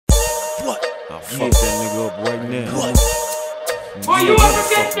What? I'll fuck that nigga up right now. What?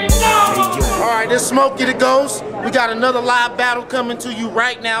 Alright, this Smokey the Ghost. We got another live battle coming to you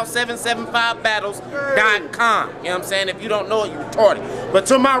right now, 775battles.com. You know what I'm saying? If you don't know it, you retarded. But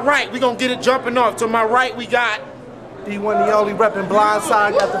to my right, we gonna get it jumping off. To my right, we got D1, the only reppin'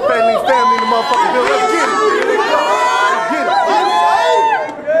 Blindside, got the family in the motherfucking building. Let's get it.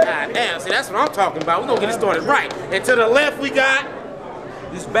 God damn, see that's what I'm talking about. We're gonna get it started right. And to the left we got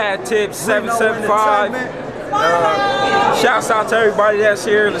this BADTIPZ 775. Shouts out to everybody that's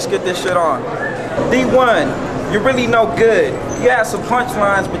here. Let's get this shit on. D1, you're really no good. You have some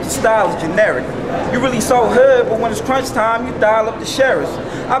punchlines, but your style is generic. You're really so hood, but when it's crunch time, you dial up the sheriffs.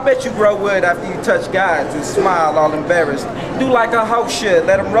 I bet you grow wood after you touch guys and smile all embarrassed. Do like a hoe should,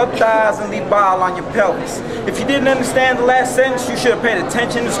 let them rub thighs and leave bile on your pelvis. If you didn't understand the last sentence, you should have paid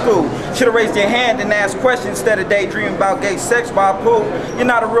attention to school. Should have raised your hand and asked questions instead of daydreaming about gay sex by a pool. You're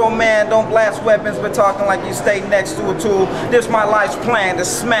not a real man, don't blast weapons, but talking like you stay next to a tool. This my life's plan, to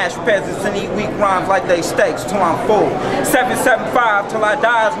smash peasants and eat weak rhymes like they steaks till I'm full. 775 till I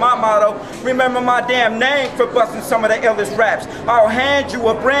die is my motto. Remember my damn name for busting some of the illest raps. I'll hand you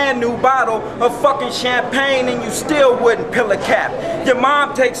a brand new bottle of fucking champagne and you still wouldn't pill a cap. Your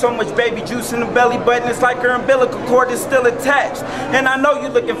mom takes so much baby juice in the belly button, it's like her umbilical cord is still attached. And I know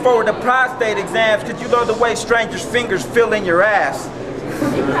you're looking forward to prostate exams because you love the way strangers' fingers fill in your ass.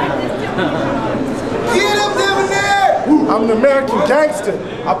 Get up there! I'm an American gangster.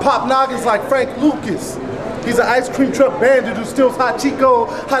 I pop noggins like Frank Lucas. He's an ice cream truck bandit who steals hot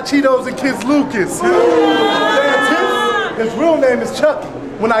Cheetos and Kids Lucas. His real name is Chucky.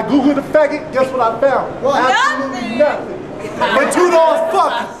 When I Googled the faggot, guess what I found? Absolutely nothing. And $2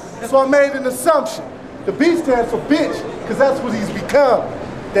 fucking. So I made an assumption. The B stands for bitch, because that's what he's become.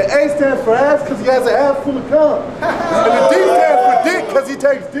 The A stands for ass, because he has an ass full of cum. And the D stands for dick, because he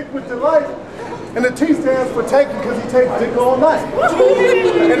takes dick with delight. And the T stands for taking, because he takes dick all night.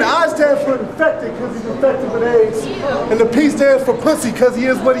 And the I stands for infected, because he's infected with AIDS. And the P stands for pussy, because he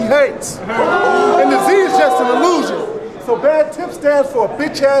is what he hates. And the Z is just an illusion. So BADTIPZ stands for a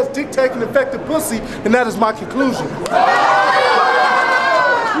bitch-ass, dick-taking, infected pussy, and that is my conclusion.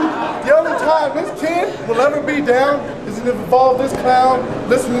 The only time this kid will ever be down is if it involves this clown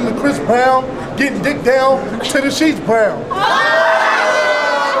listening to Chris Brown, getting dick down to the sheets brown. I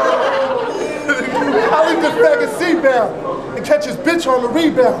leave this faggot C-bound and catch his bitch on the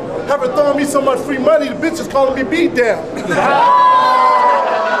rebound. Have her throwing me so much free money, the bitch is calling me beat down.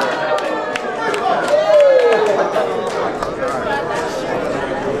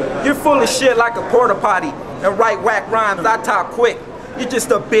 You're full of shit like a porta potty and write whack rhymes, I talk quick. You're just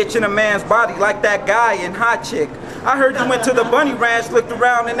a bitch in a man's body like that guy in Hot Chick. I heard you went to the bunny ranch, looked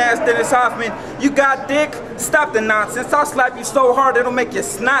around and asked Dennis Hoffman, you got dick? Stop the nonsense, I'll slap you so hard it'll make your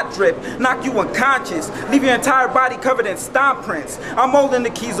snot drip, knock you unconscious, leave your entire body covered in stomp prints. I'm holding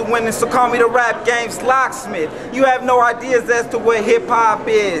the keys of winning, so call me the rap game's locksmith. You have no ideas as to what hip hop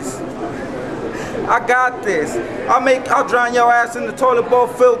is. I got this. I'll drown your ass in the toilet bowl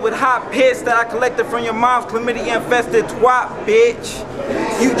filled with hot piss that I collected from your mom's chlamydia-infested twat, bitch.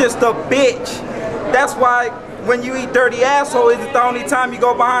 You just a bitch. That's why when you eat dirty asshole, it's the only time you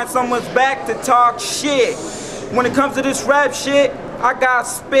go behind someone's back to talk shit. When it comes to this rap shit, I got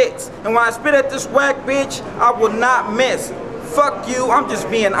spits. And when I spit at this whack bitch, I will not miss. Fuck you, I'm just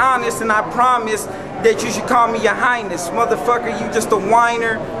being honest, and I promise that you should call me your highness. Motherfucker, you just a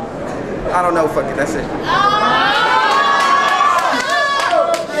whiner. I don't know, fuck it, that's it.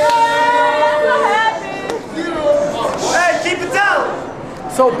 Hey, keep it down!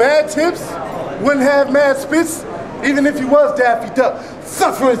 So BADTIPZ wouldn't have mad spits even if he was Daffy Duck,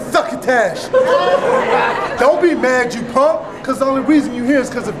 suffering succotash. Don't be mad, you punk, because the only reason you here is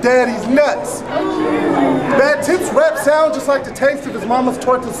because of daddy's nuts. BADTIPZ rap sound just like the taste of his mama's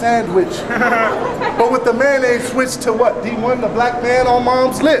torta sandwich. But with the mayonnaise switched to what? D1, the black man on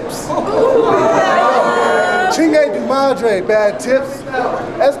mom's lips. Chingue du madre, BADTIPZ.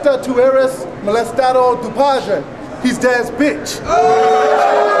 Esta tu eres molestado tu padre. He's dad's bitch.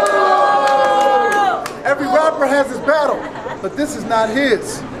 Every rapper has his battle, but this is not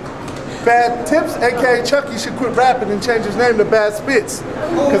his. BADTIPZ, aka Chucky, should quit rapping and change his name to BADSPITZ.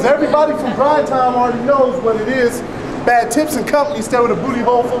 Because everybody from Grind Time already knows what it is. BADTIPZ and company stay with a booty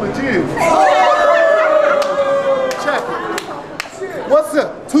hole full of jizz. Check it. What's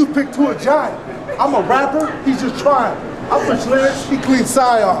up? Toothpick to a giant. I'm a rapper, he's just trying. I push lyrics, he cleans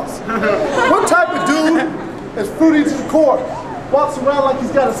scions. What type of dude is fruity to the core, walks around like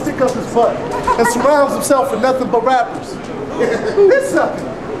he's got a stick up his butt, and surrounds himself with nothing but rappers? This sucker.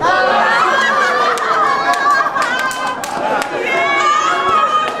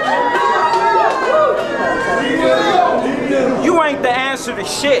 of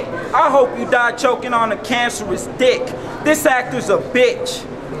shit. I hope you die choking on a cancerous dick. This actor's a bitch.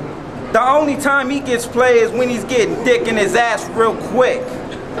 The only time he gets play is when he's getting dick in his ass real quick.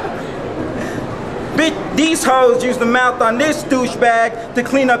 Bitch, these hoes use the mouth on this douchebag to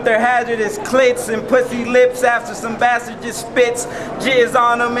clean up their hazardous clits and pussy lips after some bastard just spits jizz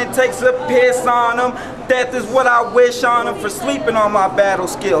on them and takes a piss on them. Death is what I wish on them for sleeping on my battle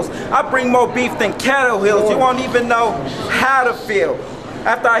skills. I bring more beef than cattle hills. You won't even know how to feel.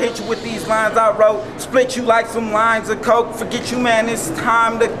 After I hit you with these lines I wrote, split you like some lines of coke. Forget you, man, it's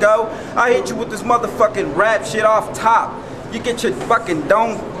time to go. I hit you with this motherfucking rap shit off top. You get your fucking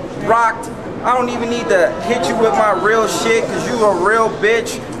dome rocked. I don't even need to hit you with my real shit, cause you a real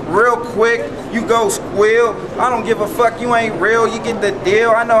bitch, real quick. You go squeal. I don't give a fuck, you ain't real, you get the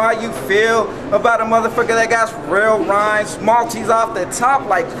deal. I know how you feel about a motherfucker that got real rhymes. Maltese off the top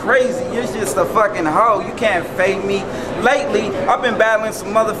like crazy. You're just a fucking hoe, you can't fade me. Lately, I've been battling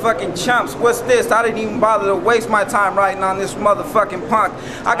some motherfucking chumps. What's this? I didn't even bother to waste my time writing on this motherfucking punk.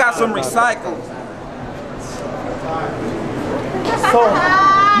 I got some recycled. So,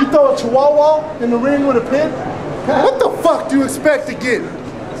 you throw a chihuahua in the ring with a pin? What the fuck do you expect to get?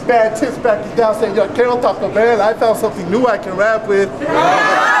 Bad Tips back you down saying, yo, Carol talk man, I found something new I can rap with. Yo,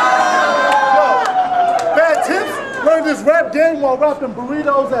 Bad Tips learned this rap game while rapping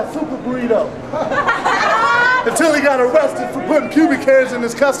burritos at Super Burrito. Until he got arrested for putting pubic hairs in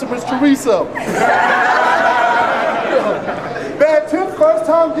his customer's chorizo. Bad Tips' first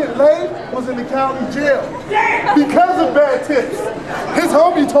time getting laid was in the county jail. Because of Bad Tips. His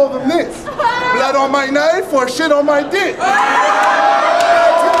homie told him this: blood on my knife or shit on my dick.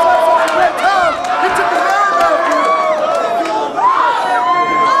 Bad Tips had such a great time, he took his arm out for it.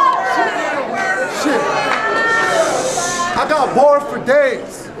 Shit. I got bored for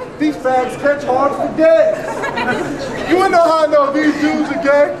days. These fags catch hard for days. You wanna know how I know these dudes are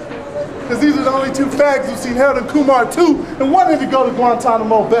gay? Because these are the only two fags who've seen Harold and Kumar 2 and wanted to go to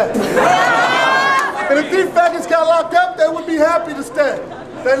Guantanamo Bay. And if these faggots got locked up, they would be happy to stay.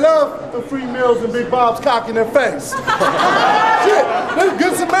 They love the free meals and Big Bob's cock in their face. Shit, there's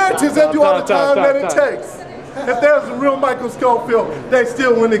good Samaritans that do all the time that it takes. If there's a real Michael Scofield, they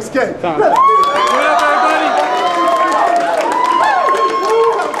still wouldn't escape. What up, everybody?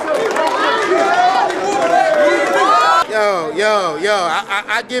 Yo,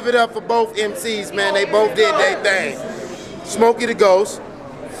 I give it up for both MCs, man. They both did their thing. Smokey the Ghost,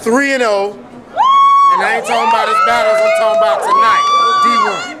 3-0. And I ain't talking about his battles, I'm talking about tonight.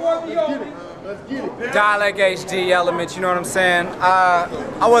 D1. Let's get it. Dialect HD Element, you know what I'm saying?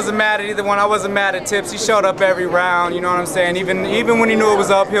 I wasn't mad at either one. I wasn't mad at Tips. He showed up every round, you know what I'm saying? Even when he knew it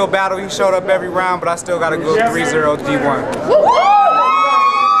was an uphill battle, he showed up every round, but I still got to go 3-0 D1.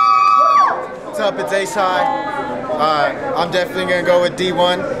 What's up, it's Ace High. I'm definitely gonna go with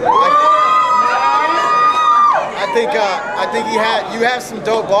D1. I think you have some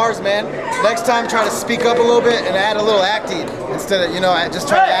dope bars, man. Next time, try to speak up a little bit and add a little acting instead of just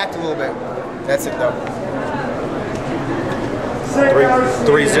try to act a little bit. That's it, though.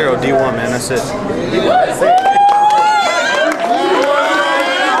 3-0 D1, man. That's it.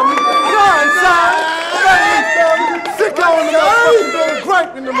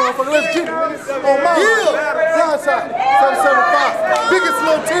 In the motherfucker, let's get it. On my side, 775, biggest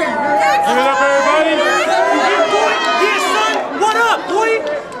little team. Give it up, everybody. Yeah, son, what up, boy?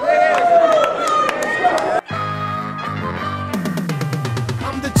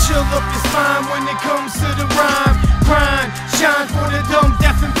 I'm the chill up your spine when it comes to the rhyme. Grind, shine for the dumb,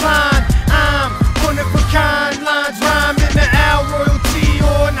 deaf and blind. I'm one of a kind, lines rhyme in the Al royalty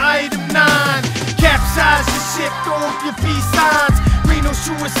or an item 9. Capsize the ship, throw up your peace signs. Reno's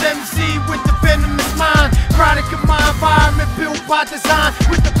truest MC with the venomous mind. Product of my environment built by design.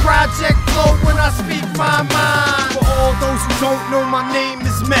 With the project flow when I speak my mind. For all those who don't know, my name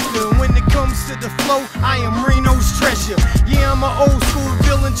is Mecca. When it comes to the flow, I am Reno's treasure. Yeah, I'm an old school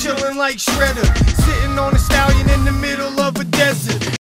villain chillin' like Shredder. Sitting on a stallion in the middle of a desert.